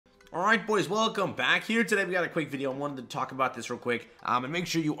Alright boys, welcome back. Here today we got a quick video. I wanted to talk about this real quick and make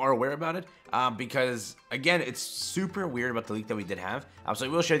sure you are aware about it because again it's super weird about the leak that we did have. So I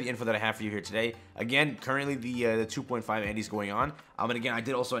will share the info that I have for you here today. Again, currently the 2.5 anti is going on, and again I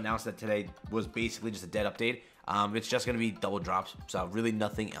did also announce that today was basically just a dead update. It's just going to be double drops, so really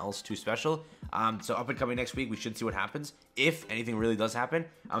nothing else too special. So up and coming next week, we should see what happens, if anything really does happen.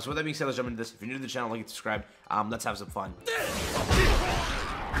 So with that being said, let's jump into this. If you're new to the channel, like and subscribe. Let's have some fun.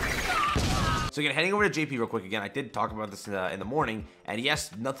 So again, heading over to JP real quick again, I did talk about this in the morning, and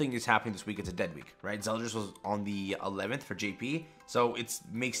yes, nothing is happening this week. It's a dead week, right? Zeldris was on the 11th for JP, so it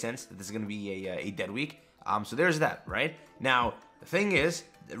makes sense that this is going to be a dead week. So there's that, right? Now, the thing is,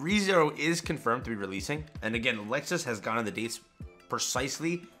 the ReZero is confirmed to be releasing, and again, Lexus has gotten the dates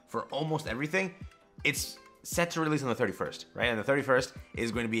precisely for almost everything. It's set to release on the 31st, right? And the 31st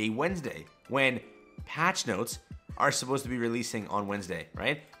is going to be a Wednesday, when patch notes are supposed to be releasing on Wednesday,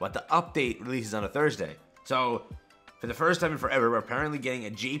 right? But the update releases on a Thursday. So for the first time in forever, we're apparently getting a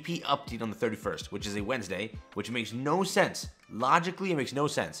JP update on the 31st, which is a Wednesday, which makes no sense. Logically, it makes no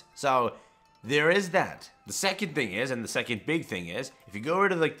sense. So there is that. The second thing is, and the second big thing is, if you go over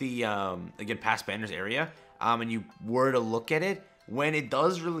to like the, again, past banners area, and you were to look at it, when it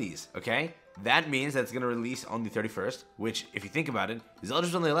does release, okay, that means that it's going to release on the 31st, which, if you think about it,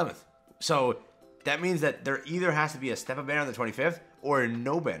 Zeldris on the 11th. So that means that there either has to be a step-up banner on the 25th or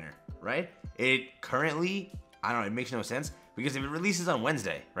no banner, right? It currently, I don't know, it makes no sense because if it releases on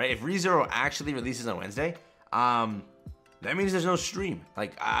Wednesday, right? If ReZero actually releases on Wednesday, that means there's no stream.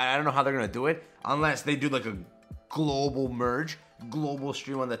 Like, I don't know how they're gonna do it unless they do like a global merge, global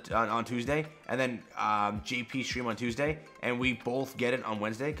stream on Tuesday, and then JP stream on Tuesday, and we both get it on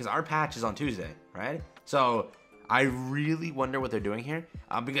Wednesday because our patch is on Tuesday, right? So I really wonder what they're doing here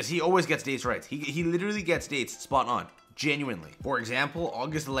because he always gets dates right. He literally gets dates spot on, genuinely. For example,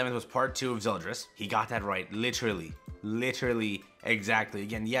 August 11th was part 2 of Zeldris. He got that right, literally, exactly.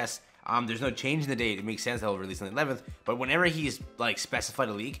 Again, yes, there's no change in the date. It makes sense that he'll release on the 11th, but whenever he's like specified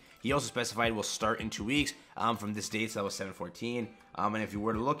a leak, he also specified will start in 2 weeks from this date, so that was 7/14. And if you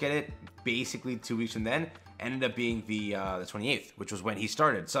were to look at it, basically 2 weeks from then ended up being the 28th, which was when he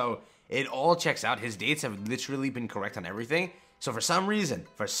started. So it all checks out. His dates have literally been correct on everything. So for some reason,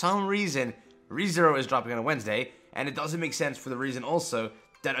 ReZero is dropping on a Wednesday, and it doesn't make sense for the reason also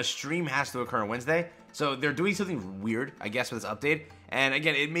that a stream has to occur on Wednesday. So they're doing something weird, I guess, with this update. And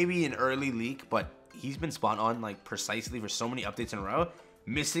again, it may be an early leak, but he's been spot on like precisely for so many updates in a row.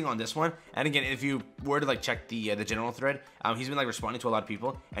 Missing on this one, and again, if you were to like check the general thread, he's been like responding to a lot of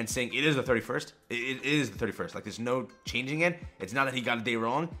people and saying it is the 31st. It is the 31st. Like, there's no changing it. It's not that he got a day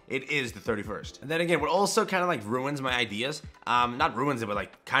wrong. It is the 31st. And then again, what also kind of like ruins my ideas, not ruins it, but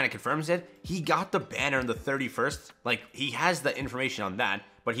like kind of confirms it. He got the banner on the 31st. Like, he has the information on that,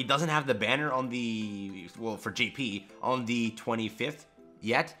 but he doesn't have the banner on the, well, for JP on the 25th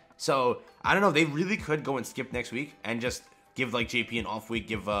yet. So I don't know. They really could go and skip next week and just give like JP an off week,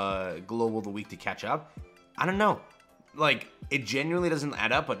 give Global the week to catch up. I don't know. Like, it genuinely doesn't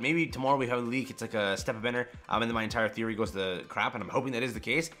add up, but maybe tomorrow we have a leak. It's like a step-up banner, and then my entire theory goes to crap, and I'm hoping that is the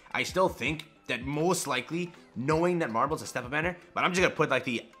case. I still think that most likely, knowing that NETMARBLE is a step-up banner, but I'm just gonna put like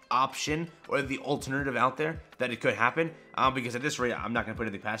the option or the alternative out there that it could happen, because at this rate, I'm not gonna put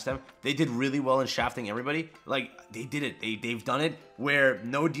anything past them. They did really well in shafting everybody. Like, they did it. They've done it where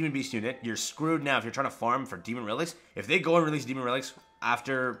no Demon Beast unit, you're screwed now if you're trying to farm for Demon Relics. If they go and release Demon Relics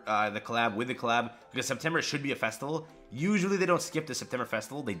after the collab, with the collab, because September should be a festival. Usually they don't skip the September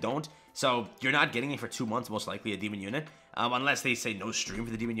festival, they don't. So you're not getting it for 2 months, most likely, a Demon unit. Unless they say no stream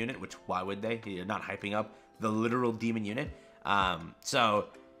for the Demon unit, which why would they? You're not hyping up the literal Demon unit. So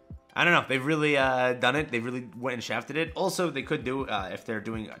I don't know. They've really done it. They really went and shafted it. Also, they could do, if they're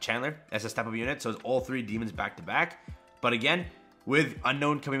doing Chandler as a step-up unit, so it's all 3 demons back-to-back. But again, with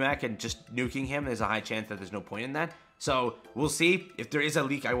Unknown coming back and just nuking him, there's a high chance that there's no point in that. So we'll see. If there is a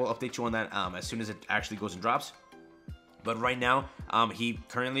leak, I will update you on that as soon as it actually goes and drops. But right now, he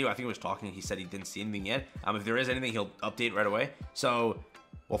currently, I think he was talking, he said he didn't see anything yet. If there is anything, he'll update right away. So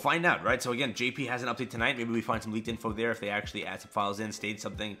we'll find out, right? So again, JP has an update tonight. Maybe we find some leaked info there if they actually add some files in, state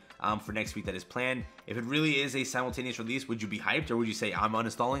something for next week that is planned. If it really is a simultaneous release, would you be hyped, or would you say, I'm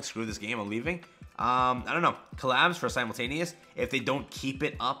uninstalling, screw this game, I'm leaving? I don't know. Collabs for simultaneous, if they don't keep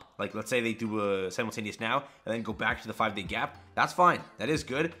it up, like let's say they do a simultaneous now and then go back to the 5-day gap, that's fine. That is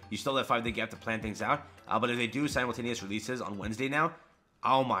good. You still have 5-day gap to plan things out. But if they do simultaneous releases on Wednesday now,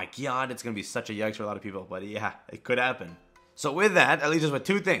 oh my god, it's going to be such a yikes for a lot of people. But yeah, it could happen. So with that, that leaves us with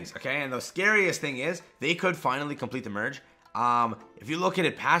 2 things, okay? And the scariest thing is, they could finally complete the merge. If you look at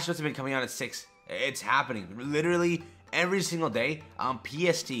it, patch notes have been coming out at 6. It's happening. Literally every single day.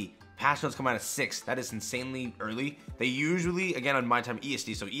 PST, patch notes come out at 6. That is insanely early. They usually, again, on my time,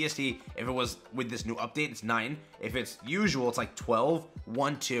 EST. So EST, if it was with this new update, it's 9. If it's usual, it's like 12,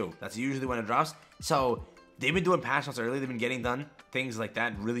 1, 2. That's usually when it drops. So they've been doing patch notes early. They've been getting done things like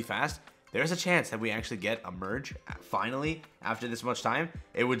that really fast. There's a chance that we actually get a merge finally after this much time.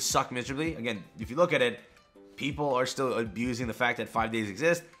 It would suck miserably. Again, if you look at it, people are still abusing the fact that 5 days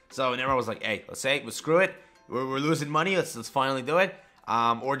exist. So NETMARBLE was like, hey, let's screw it. We're losing money. Let's finally do it.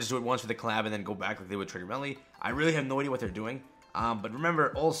 Or just do it once for the collab and then go back like they would Trigger Melly. I really have no idea what they're doing. But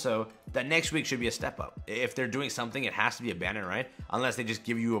remember also that next week should be a step up. If they're doing something, it has to be a banner, right? Unless they just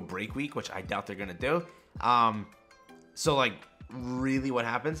give you a break week, which I doubt they're going to do. So like really what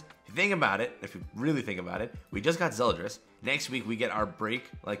happens? If you think about it, if you really think about it, we just got Zeldris. Next week we get our break,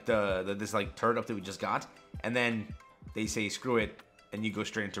 like this like turret up that we just got. And then they say screw it and you go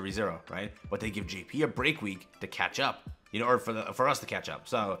straight into ReZero, right? But they give JP a break week to catch up. You know, or for us to catch up.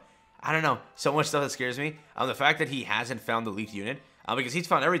 So, I don't know. So much stuff that scares me. The fact that he hasn't found the leaked unit. Because he's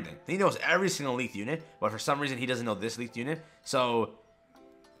found everything. He knows every single leaked unit. But for some reason, he doesn't know this leaked unit. So,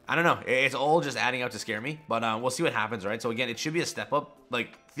 I don't know. It's all just adding up to scare me. But we'll see what happens, right? So, again, it should be a step up.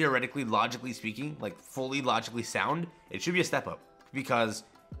 Like, theoretically, logically speaking. Like, fully logically sound. It should be a step up. Because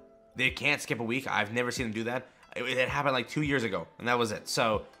they can't skip a week. I've never seen them do that. It happened like 2 years ago. And that was it.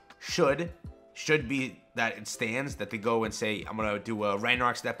 So, should be that it stands that they go and say, I'm going to do a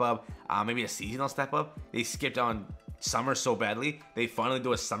Ragnarok step up, maybe a seasonal step up. They skipped on summer so badly. They finally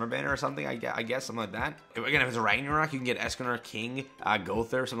do a summer banner or something, I guess, something like that. Again, if it's a Ragnarok, you can get Eskunar, King,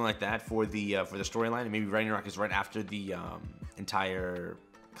 Gother, something like that for the storyline. And maybe Ragnarok is right after the entire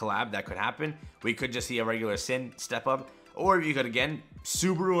collab. That could happen. We could just see a regular Sin step up. Or you could, again,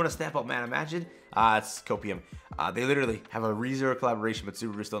 Subaru on a step up, man. Imagine. It's Copium. They literally have a ReZero collaboration, but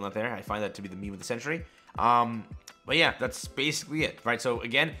Subaru's still not there. I find that to be the meme of the century. But yeah, that's basically it, right? So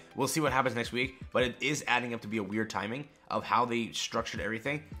again, we'll see what happens next week, but it is adding up to be a weird timing of how they structured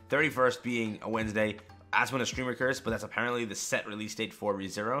everything. 31st being a Wednesday, that's when a stream occurs, but that's apparently the set release date for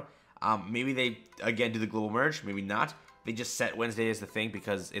ReZero. Maybe they, again, do the global merge, maybe not. They just set Wednesday as the thing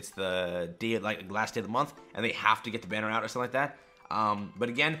because it's the day, like last day of the month, and they have to get the banner out or something like that. But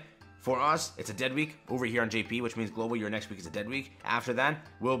again, for us, it's a dead week over here on JP, which means global, your next week is a dead week. After that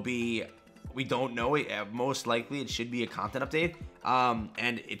will be, we don't know, most likely it should be a content update,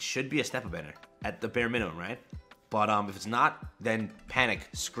 and it should be a step up banner at the bare minimum, right? But if it's not, then panic,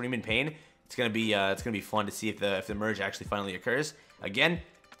 scream in pain. It's gonna be fun to see if the merge actually finally occurs. Again,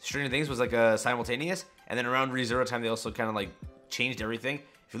 Stranger Things was like a simultaneous, and then around ReZero time they also kind of like changed everything.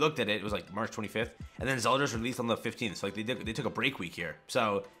 If you looked at it, it was like March 25th, and then Zeldris released on the 15th. So like they took a break week here.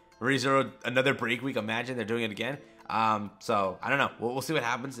 So ReZero, another break week. Imagine they're doing it again. So I don't know. We'll see what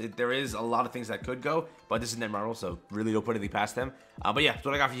happens. There is a lot of things that could go, but this is NETMARBLE, so really don't put anything past them. But yeah, that's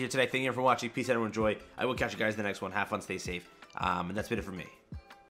what I got for you today. Thank you for watching. Peace out, everyone. Enjoy. I will catch you guys in the next one. Have fun, stay safe. And that's been it for me.